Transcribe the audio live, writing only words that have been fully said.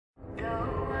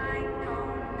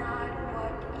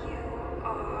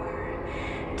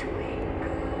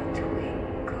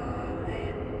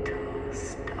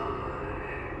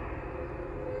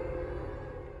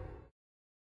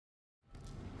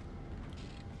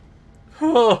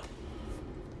Oh.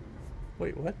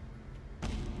 Wait, what?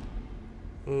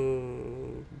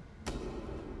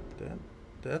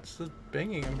 That's the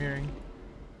banging I'm hearing.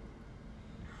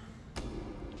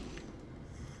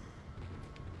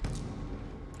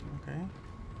 Okay.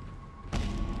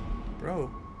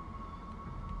 Bro.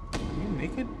 Are you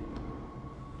naked?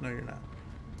 No, you're not.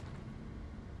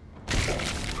 Oh,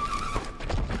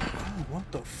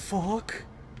 what the fuck?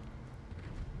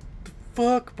 The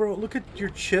fuck, bro? Look at your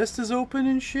chest is open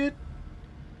and shit.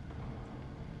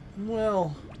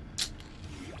 Well,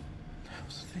 that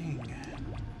was the thing.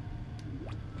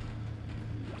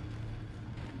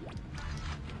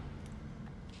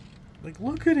 Like,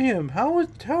 look at him. How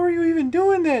are you even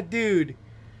doing that, dude?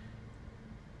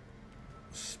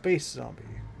 Space zombie.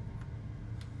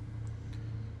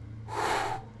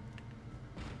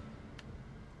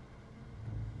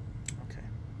 Okay.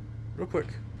 Real quick.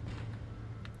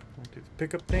 Want to do the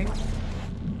pickup thing?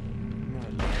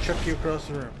 I'm gonna chuck you across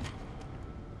the room.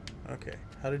 Okay.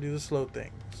 How to do the slow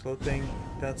thing. Slow thing.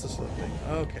 That's the slow thing.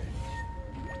 Okay.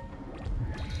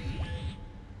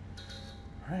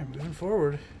 Alright, moving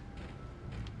forward.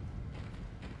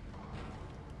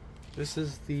 This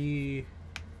is the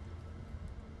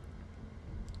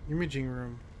imaging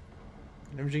room.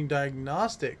 Imaging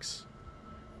diagnostics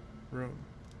room.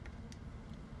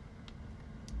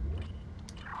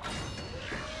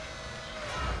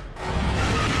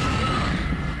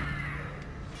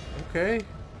 Okay.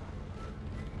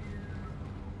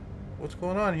 What's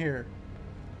going on here?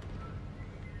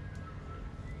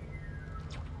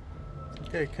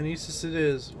 Okay, kinesis it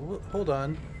is. Hold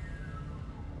on.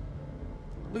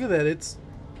 Look at that, is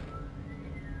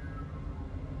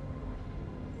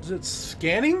it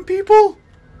scanning people?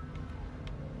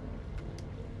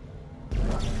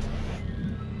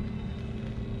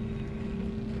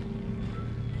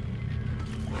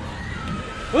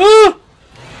 Ah!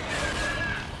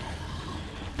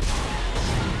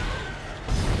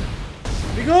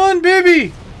 Be gone,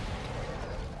 baby!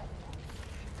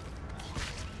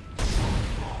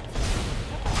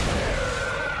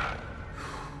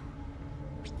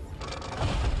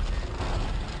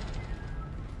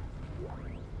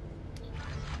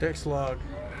 Dex log.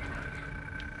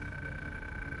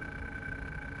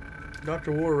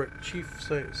 Dr. Warwick, Chief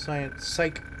Science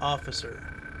Psych Officer.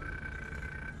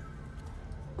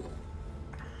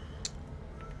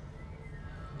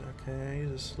 Okay, he's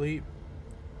asleep.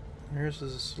 Nurse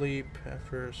is asleep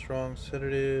after a strong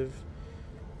sedative.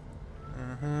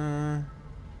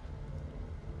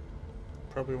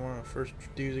 Probably one of the first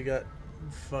dudes that got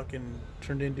fucking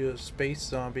turned into a space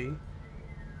zombie.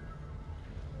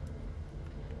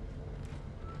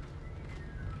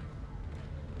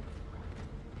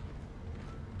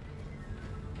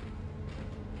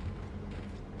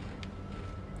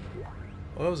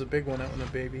 Well, that was a big one, that one, a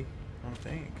baby. I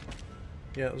think.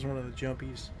 Yeah, it was one of the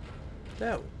jumpies.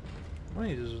 That one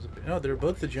of these was a, no, they're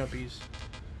both the jumpies.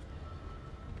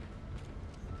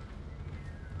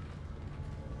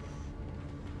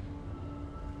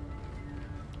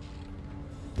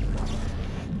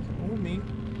 Hold me.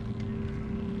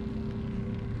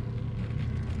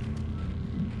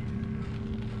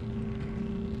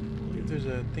 Look, there's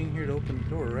a thing here to open the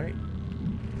door, right?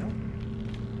 No?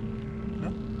 No?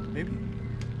 Maybe?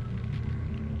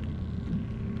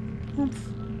 Humph.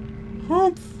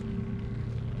 Humph.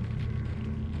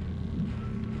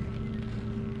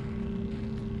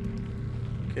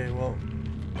 Okay, well,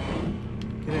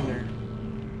 get in there.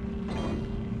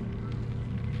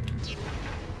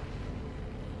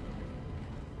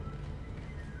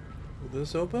 Will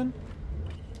this open?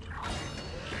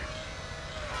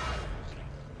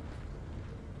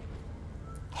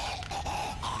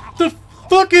 The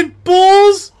fucking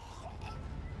balls!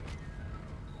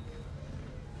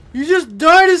 You just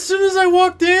died as soon as I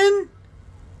walked in?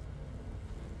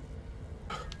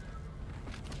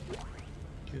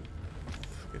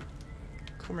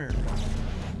 Come here.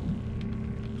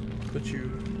 Put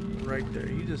you right there.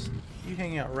 You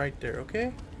hang out right there,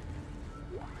 okay?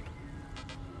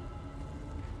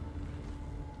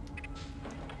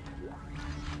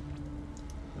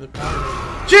 The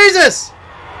power. Jesus!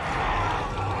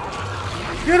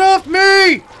 Get off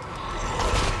me!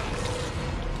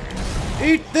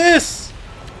 Eat this!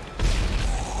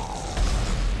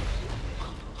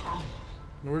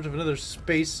 In the words of another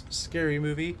space scary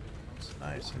movie. It's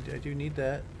nice. I do need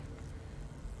that.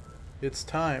 It's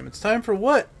time. It's time for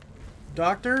what,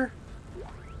 Doctor?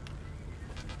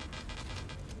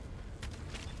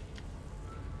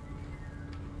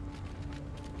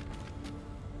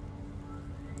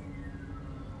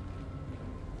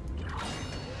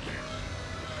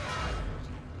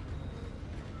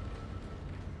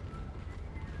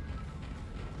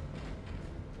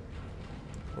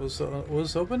 Will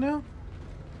this open now?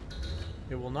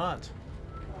 It will not.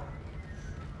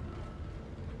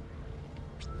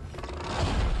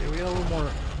 Okay, we got a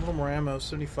little more ammo,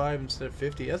 75 instead of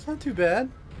 50. That's not too bad.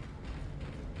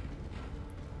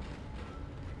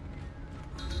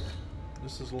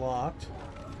 This is locked.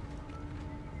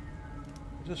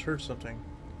 I just heard something.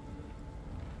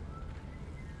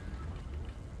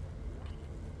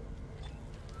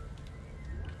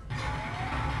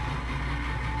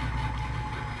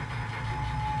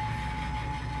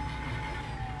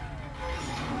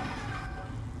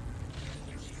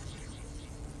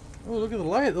 Oh, look at the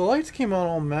light. The lights came on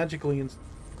all magically and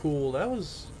cool. That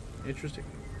was interesting.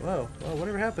 Wow. Well,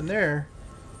 whatever happened there?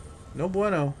 No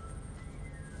bueno.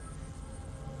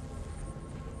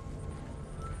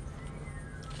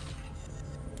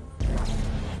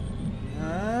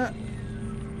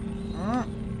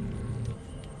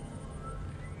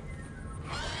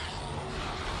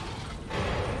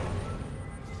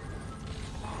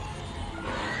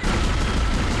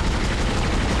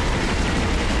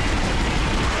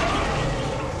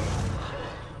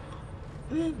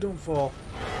 Don't fall.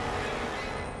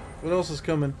 What else is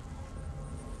coming?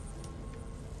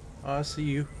 Oh, I see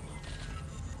you.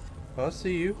 Oh, I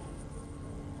see you.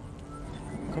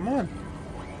 Come on.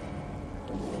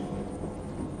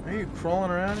 Are you crawling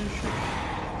around and shit?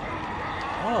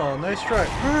 Oh, nice try.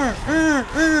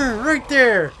 Right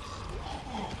there.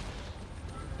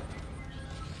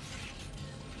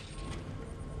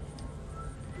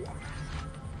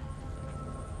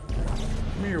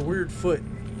 Give me your weird foot.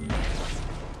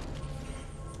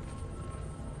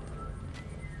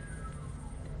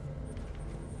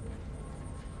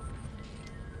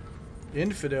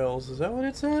 Infidels, is that what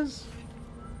it says?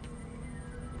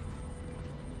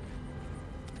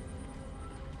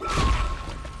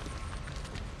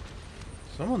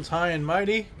 Someone's high and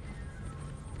mighty.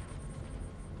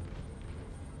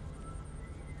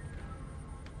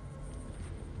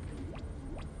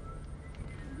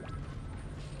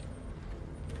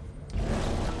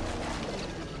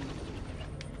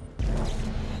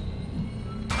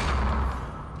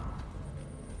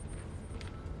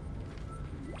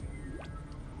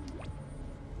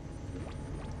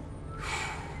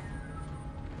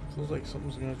 Feels like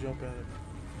something's gonna jump at it.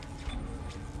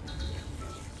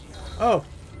 Oh!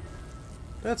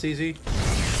 That's easy.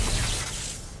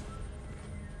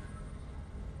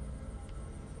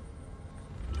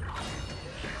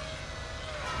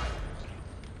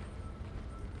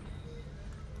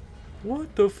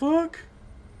 What the fuck?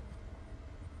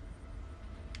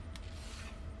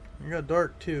 It got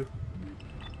dark too.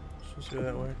 Let's just go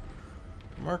that way.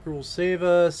 Marker will save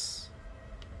us.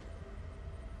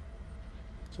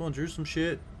 Someone drew some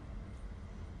shit.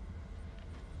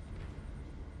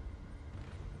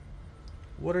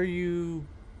 What are you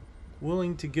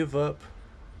willing to give up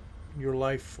your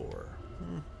life for?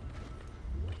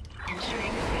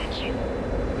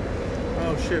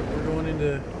 Oh shit, we're going into...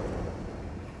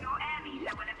 Your air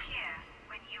meter will appear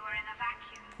when you are in a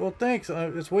vacuum. Well, thanks.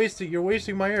 It's wasting. You're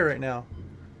wasting my air right now.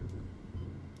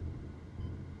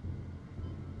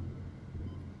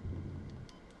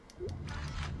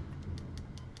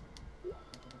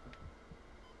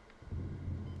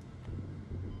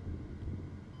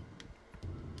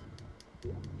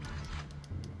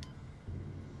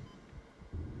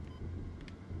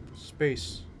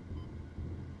 Space.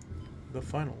 The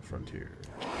final frontier.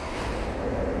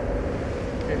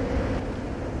 Okay.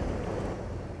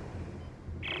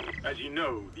 As you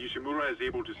know, the Ishimura is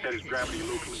able to set its gravity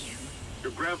locally.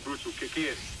 Your grav boost will kick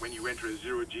in when you enter a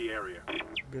zero-G area.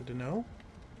 Good to know.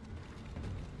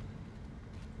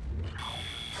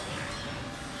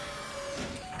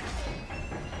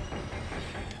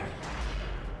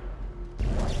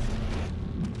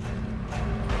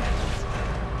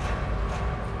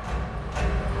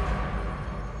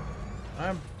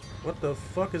 What the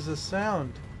fuck is this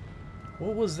sound?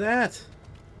 What was that?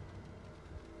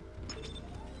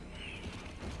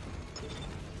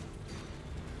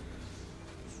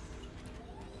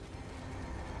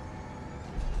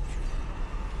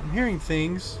 I'm hearing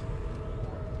things.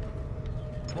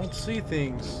 I don't see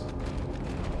things.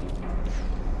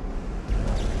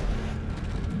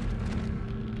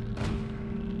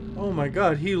 Oh my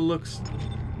god, he looks...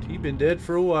 He's been dead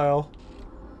for a while.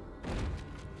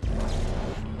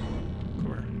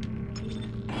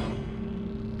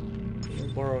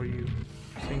 Borrow you.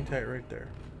 Hang tight right there.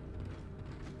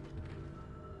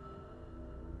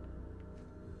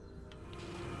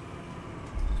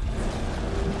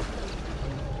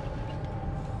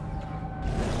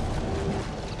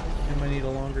 I might need a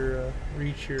longer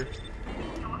reach here.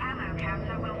 Your ammo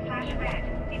counter will flash red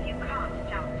if you can't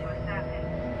jump to a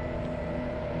surface.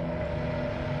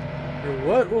 Your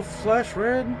what will flash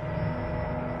red?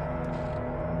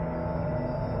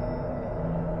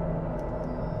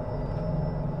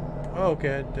 Oh,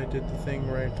 okay, I did the thing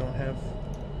where I don't have...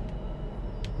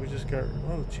 We just got...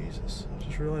 Oh, Jesus. I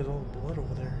just realized all the blood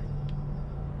over there.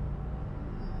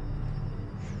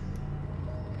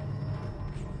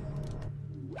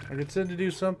 Like it said to do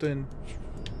something.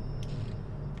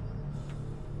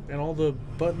 And all the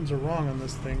buttons are wrong on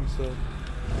this thing, so...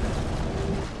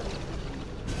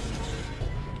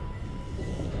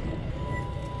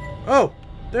 Oh!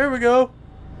 There we go!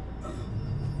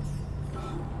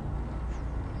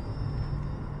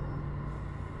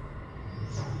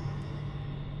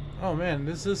 Oh man,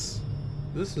 this is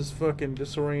fucking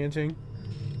disorienting.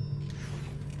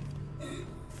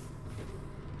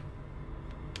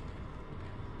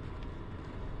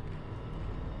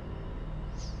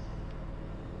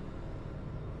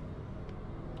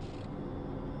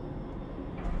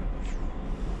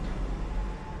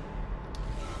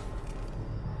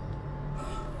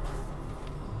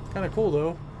 Kind of cool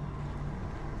though.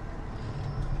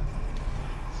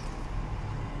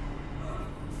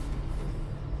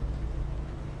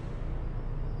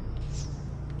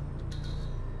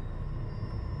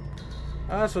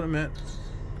 Oh, that's what it meant.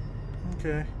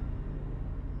 Okay.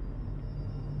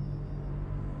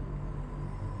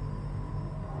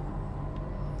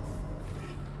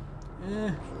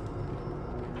 Eh.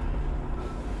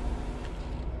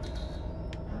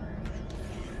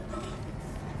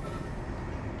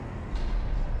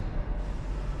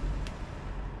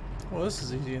 Well, this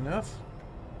is easy enough.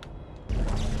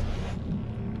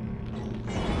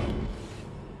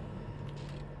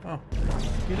 Oh,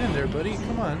 get in there, buddy.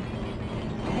 Come on.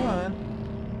 Come on.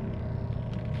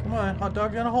 Come on, hot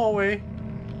dog down a hallway.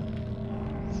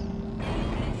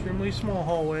 Extremely small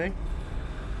hallway.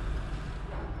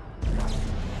 Come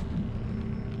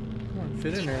on,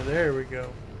 fit in there. There we go.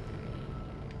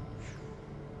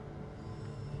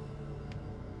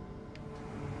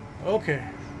 Okay.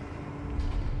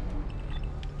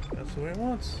 That's the way it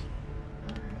wants.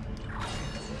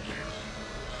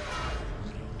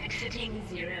 Exiting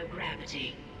zero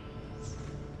gravity.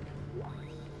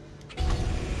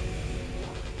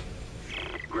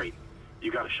 Great.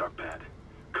 You got a shock pad.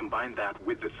 Combine that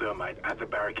with the thermite at the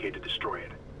barricade to destroy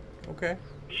it. Okay.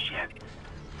 Shit.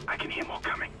 I can hear more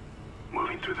coming.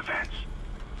 Moving through the vents.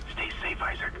 Stay safe,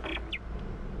 Isaac.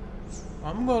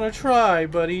 I'm gonna try,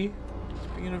 buddy.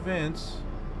 Speaking of vents.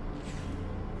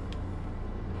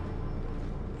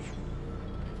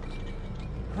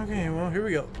 Okay, well, here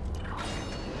we go.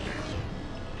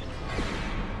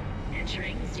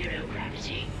 Entering zero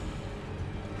gravity.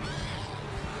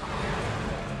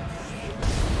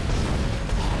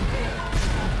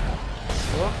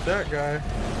 Fuck that guy.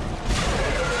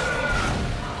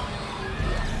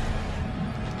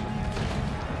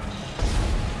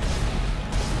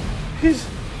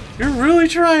 You're really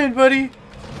trying, buddy.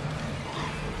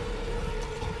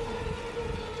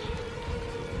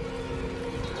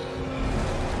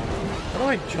 How do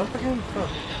I jump again? Fuck.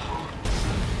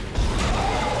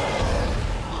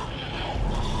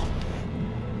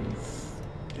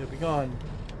 Yeah, be gone.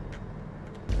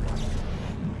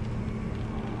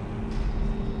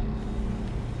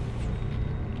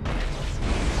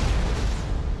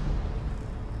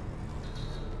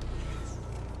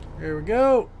 Here we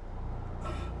go.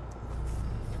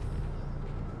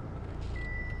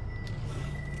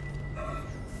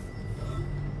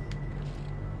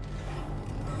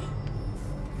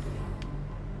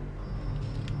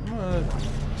 I'm gonna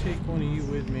take one of you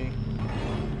with me.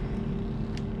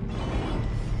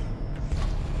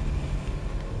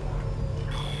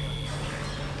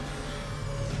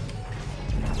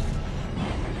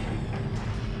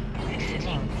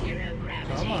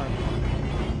 Come on.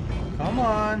 Come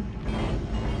on.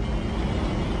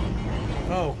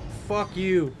 Oh, fuck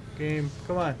you, game.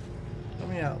 Come on. Let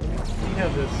me out. Let me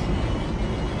have this.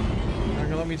 You're not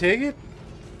gonna let me take it?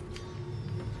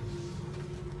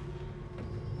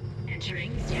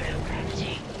 Entering zero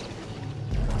gravity.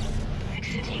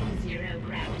 Exiting zero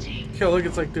gravity. Yo, look,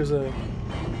 it's like there's a...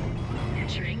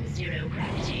 Entering zero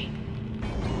gravity.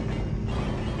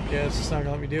 Yeah, it's just not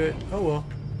gonna let me do it. Oh well.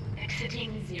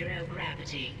 Exiting zero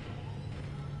gravity.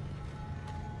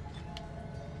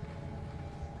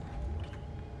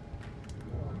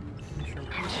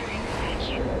 Entering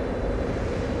vacuum.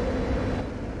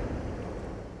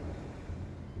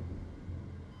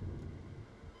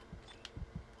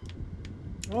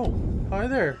 Oh, hi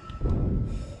there.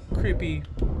 Creepy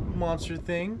monster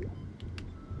thing.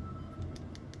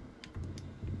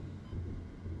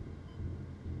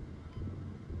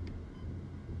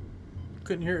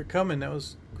 Couldn't hear it coming. That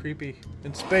was creepy.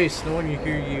 In space, no one can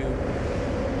hear you.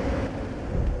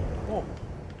 Oh.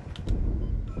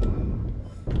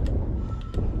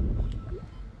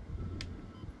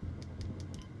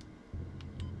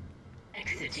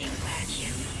 Exiting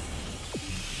vacuum.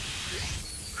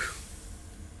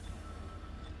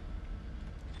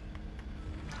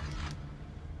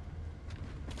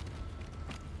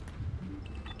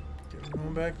 Okay, we're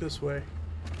going back this way.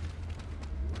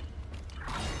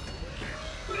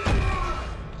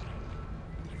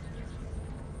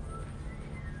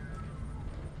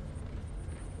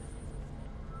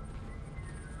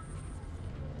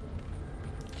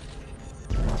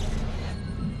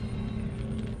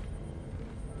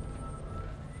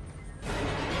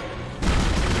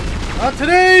 Not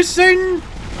today, Satan!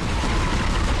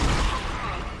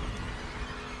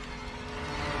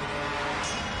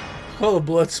 All the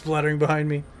blood splattering behind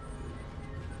me.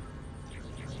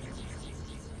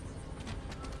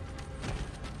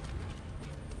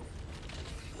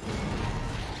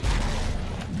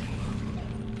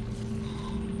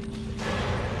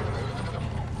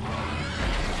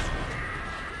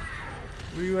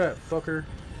 Where you at, fucker?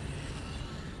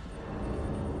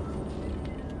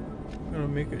 I'm gonna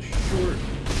make it short.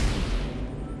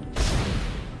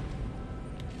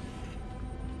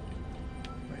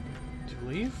 Wait, did you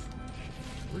leave?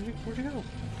 Where'd you go?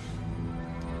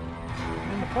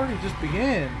 Man, the party just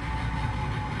began.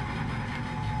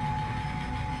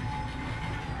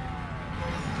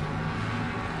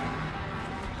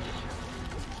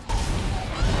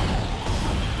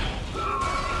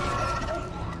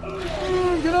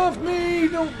 Get off me!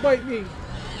 Don't bite me!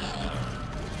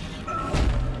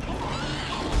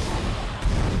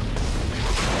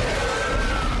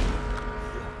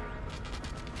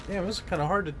 Damn, this is kind of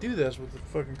hard to do this with the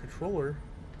fucking controller.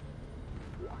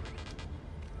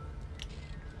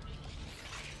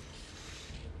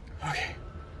 Okay.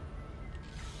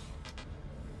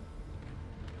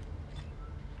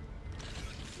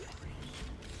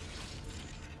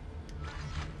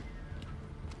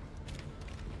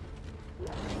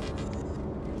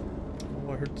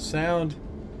 Oh, I heard the sound.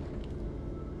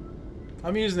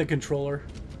 I'm using the controller.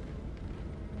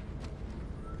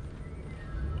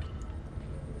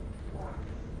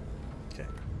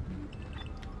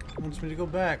 Wants me to go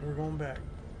back. We're going back.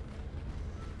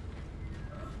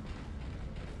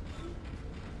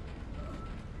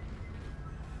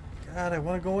 God, I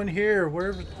want to go in here.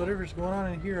 Whatever's going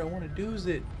on in here, I want to do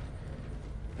it.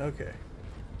 Okay.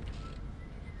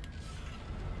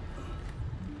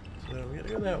 So we gotta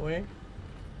go that way.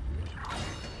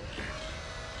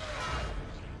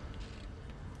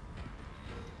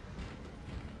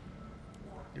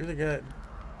 You're the guy.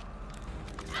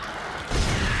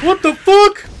 What the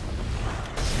fuck?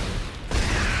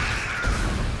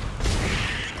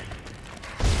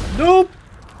 Nope.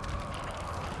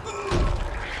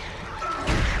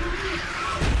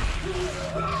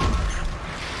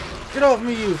 Get off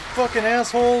me, you fucking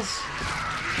assholes.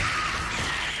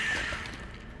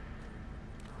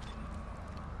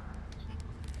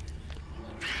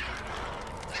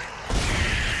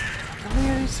 How many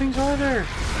of these things are there?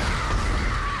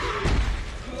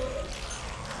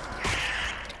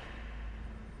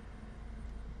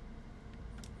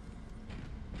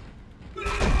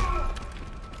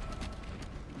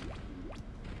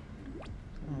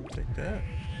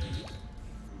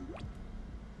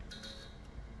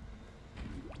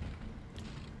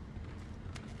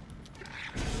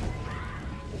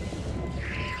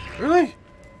 Really?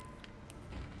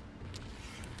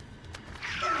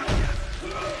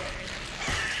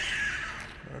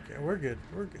 Okay, we're good.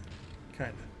 We're good.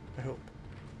 Kinda. I hope.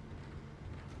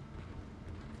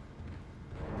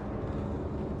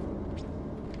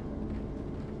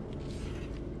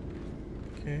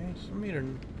 Okay, so meter.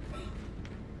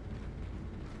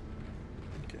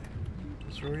 Okay.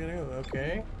 This is where we gotta go.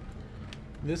 Okay.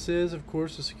 This is, of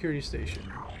course, the security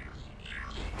station.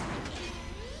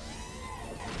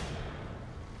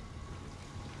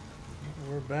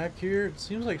 We're back here. It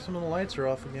seems like some of the lights are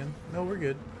off again. No, we're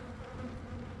good.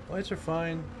 Lights are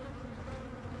fine.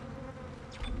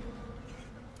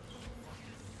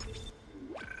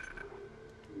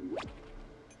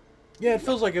 Yeah, it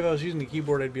feels like if I was using the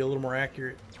keyboard, I'd be a little more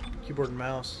accurate. Keyboard and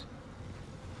mouse.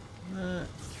 I'm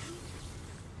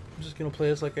just gonna play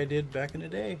this like I did back in the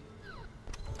day.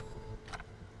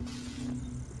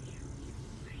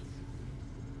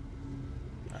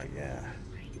 Yeah.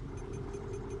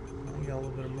 I got a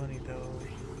little bit of money though.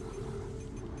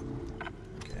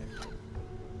 Okay.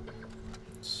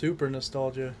 Super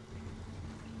nostalgia.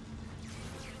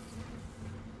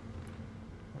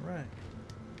 Alright.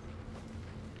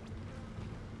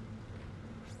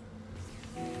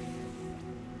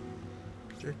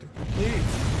 Objective complete.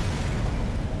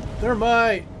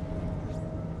 Thermite!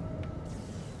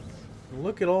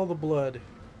 Look at all the blood.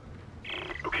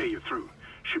 Okay, you're through.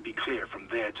 Should be clear from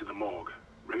there to the morgue.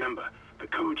 Remember, the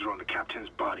codes are on the captain's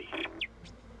body.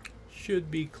 Should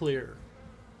be clear.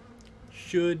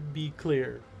 Should be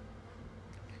clear.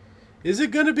 Is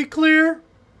it gonna be clear?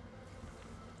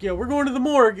 Yeah, we're going to the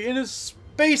morgue in a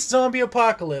space zombie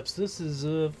apocalypse. This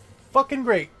is fucking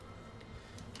great.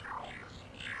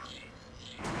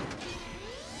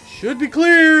 Should be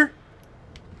clear.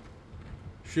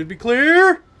 Should be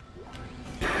clear.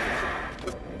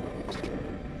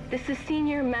 This is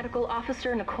Senior Medical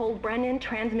Officer Nicole Brennan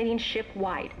transmitting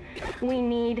ship-wide. We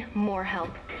need more help.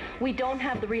 We don't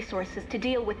have the resources to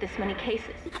deal with this many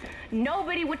cases.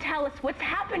 Nobody would tell us what's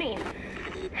happening.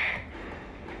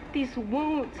 These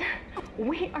wounds,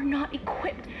 we are not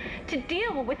equipped to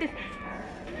deal with this.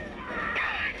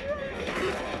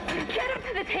 Get him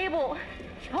to the table.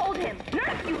 Hold him.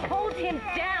 Nurse, you hold him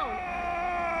down.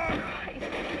 Christ.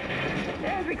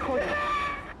 Every quarter.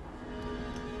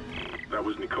 That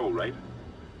was Nicole, right?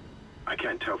 I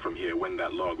can't tell from here when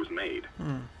that log was made.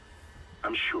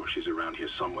 I'm sure she's around here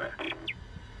somewhere.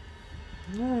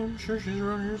 No, I'm sure she's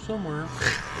around here somewhere.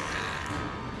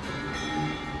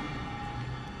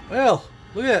 Well,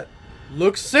 look at that.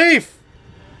 Looks safe.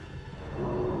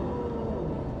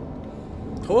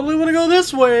 Totally want to go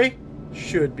this way.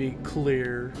 Should be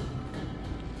clear.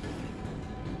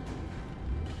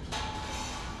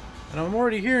 And I'm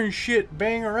already hearing shit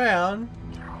bang around.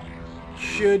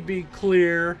 Should be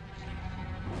clear.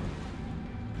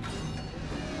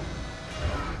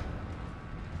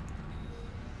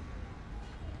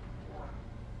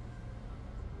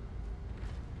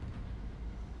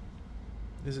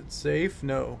 Is it safe?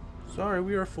 No. Sorry,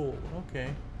 we are full.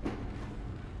 Okay.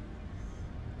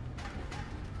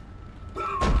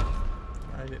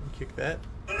 I didn't kick that.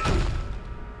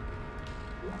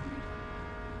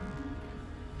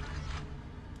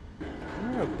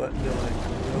 Where a button do I?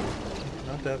 Nope.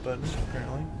 Not that button,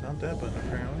 apparently. Not that button,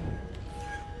 apparently.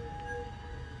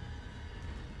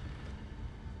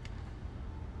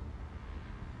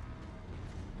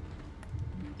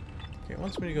 Okay, it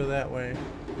wants me to go that way.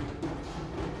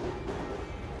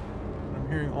 I'm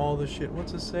hearing all this shit.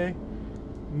 What's it say?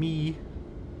 Me.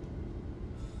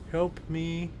 Help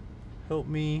me. Help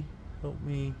me. Help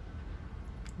me.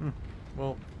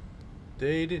 Well,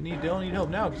 they don't need help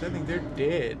now because I think they're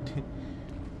dead.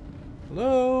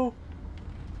 Hello?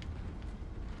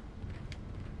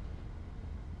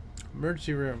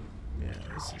 Emergency room. Yeah,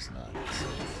 this is not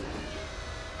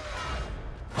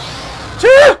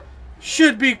safe.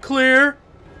 Should be clear.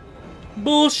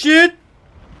 Bullshit.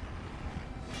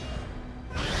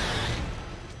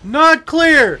 Not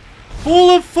clear. Full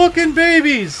of fucking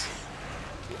babies.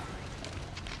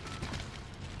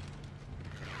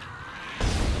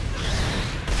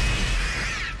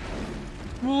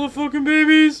 Full of fucking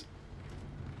babies.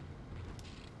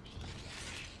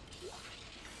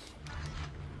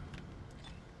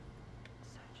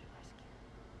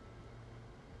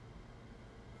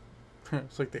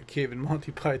 It's like that cave in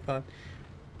Monty Python.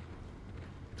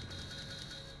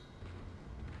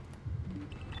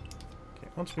 Okay,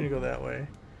 wants me to go that way.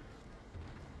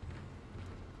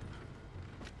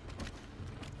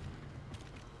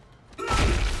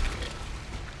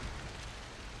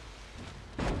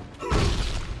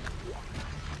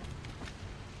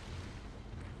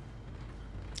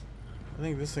 I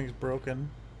think this thing's broken.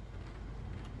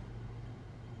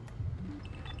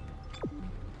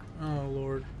 Oh,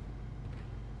 Lord.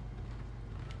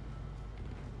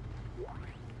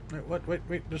 Wait, what?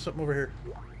 Wait, there's something over here.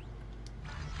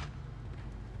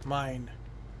 Mine.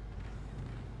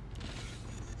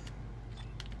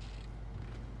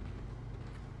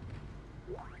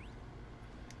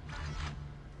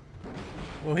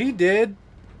 Well, he did.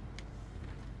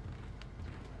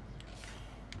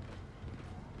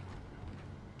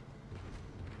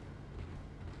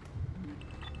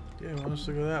 Yeah, I want us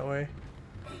to go that way.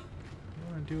 I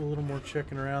want to do a little more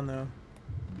checking around, though.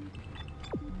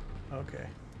 Okay.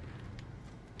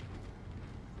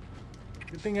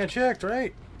 Good thing I checked,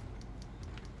 right?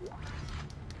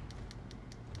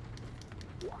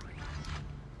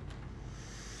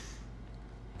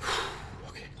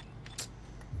 Okay.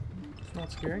 It's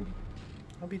not scary.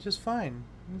 I'll be just fine.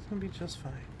 It's gonna be just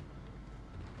fine.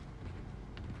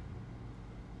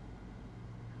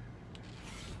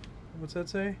 What's that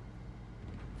say?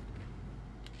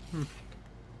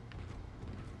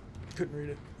 Couldn't read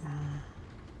it.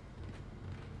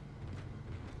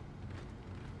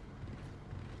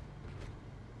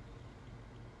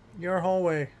 Your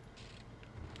hallway.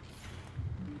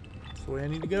 That's the way I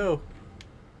need to go.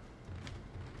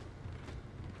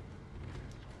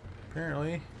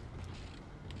 apparently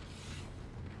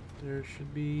there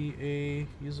should be a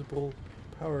usable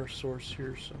power source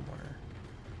here somewhere.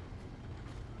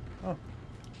 Oh,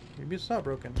 maybe it's not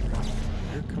broken.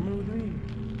 You're coming with me.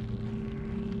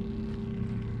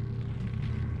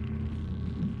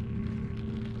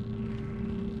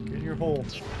 Get in your hole.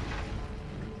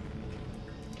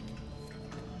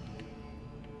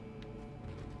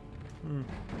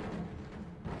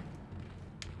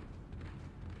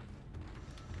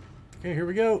 Okay, here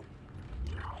we go.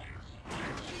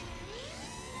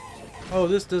 Oh,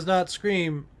 this does not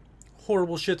scream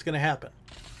horrible shit's gonna happen.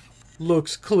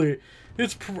 Looks clear.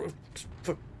 It's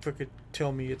fucking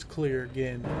tell me it's clear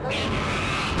again.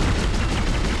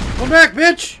 Come back,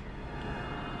 bitch!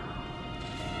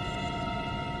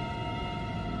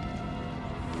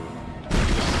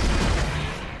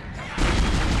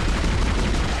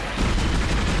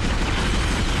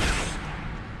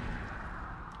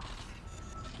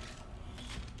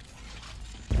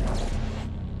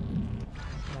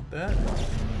 That.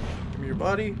 Give me your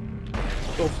body.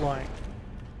 Go flying.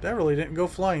 That really didn't go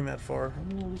flying that far.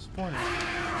 I'm a little disappointed.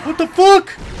 What the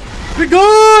fuck? Be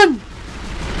gone!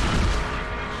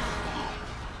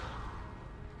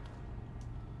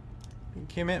 He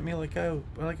came at me like I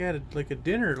had like a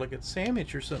dinner, like a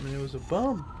sandwich or something. It was a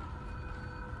bum.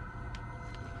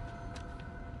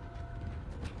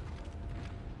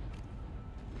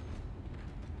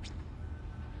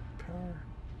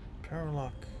 Power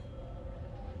lock.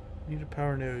 Need a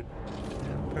power node.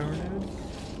 Yeah, power node.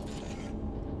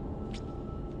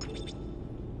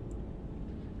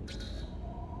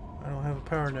 I don't have a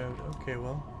power node. Okay,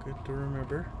 well, good to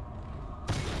remember.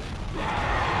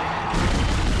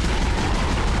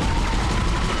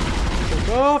 Fuck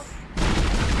off!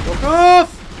 Fuck off!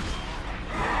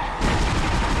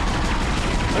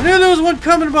 I knew there was one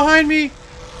coming behind me!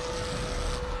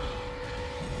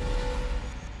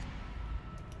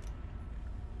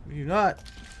 We do not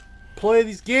play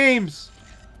these games!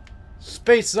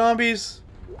 Space zombies!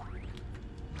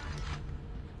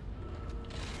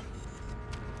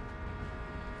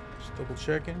 Just double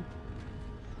checking.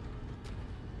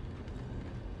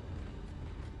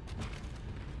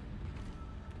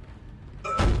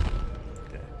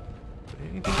 Okay.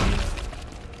 Anything else?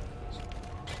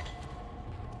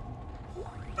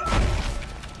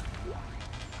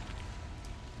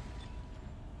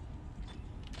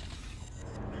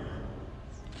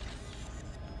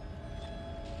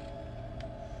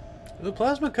 The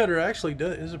plasma cutter actually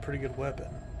is a pretty good weapon.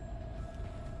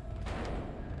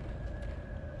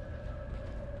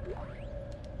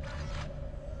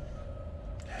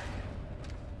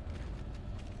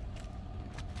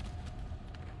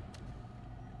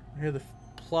 I hear the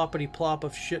ploppity plop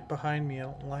of shit behind me. I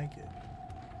don't like it.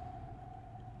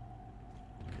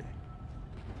 Okay.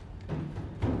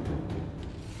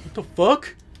 What the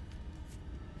fuck?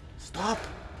 Stop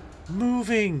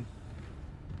moving.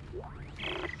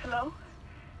 Hello?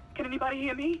 Can anybody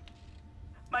hear me?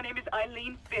 My name is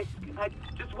Eileen Fisk. I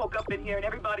just woke up in here and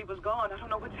everybody was gone. I don't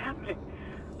know what's happening.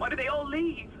 Why did they all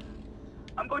leave?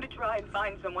 I'm going to try and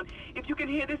find someone. If you can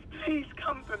hear this, please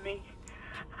come for me.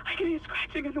 I can hear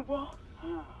scratching in the wall.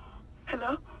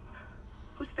 Hello?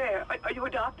 Who's there? Are you a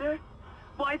doctor?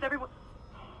 Why is everyone...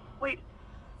 Wait,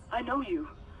 I know you.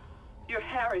 You're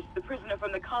Harris, the prisoner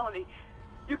from the colony.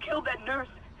 You killed that nurse.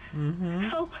 Mm-hmm.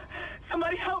 Help!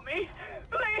 Somebody help me!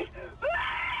 Please!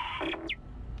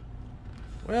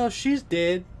 Well, she's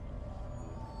dead.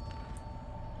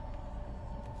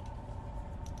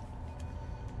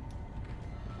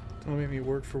 Don't make me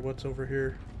work for what's over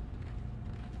here.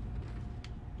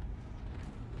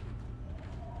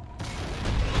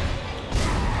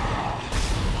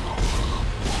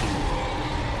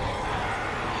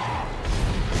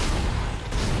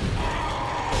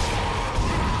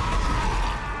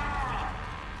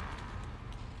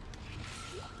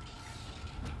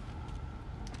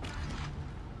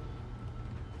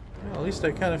 At least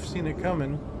I kind of seen it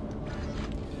coming.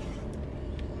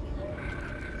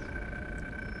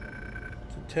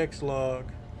 It's a text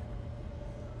log.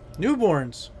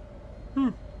 Newborns.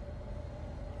 Know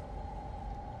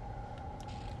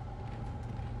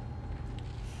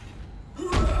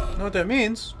what that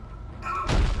means?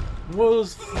 Well,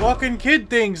 those fucking kid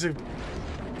things have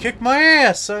kicked my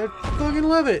ass. I fucking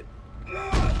love it.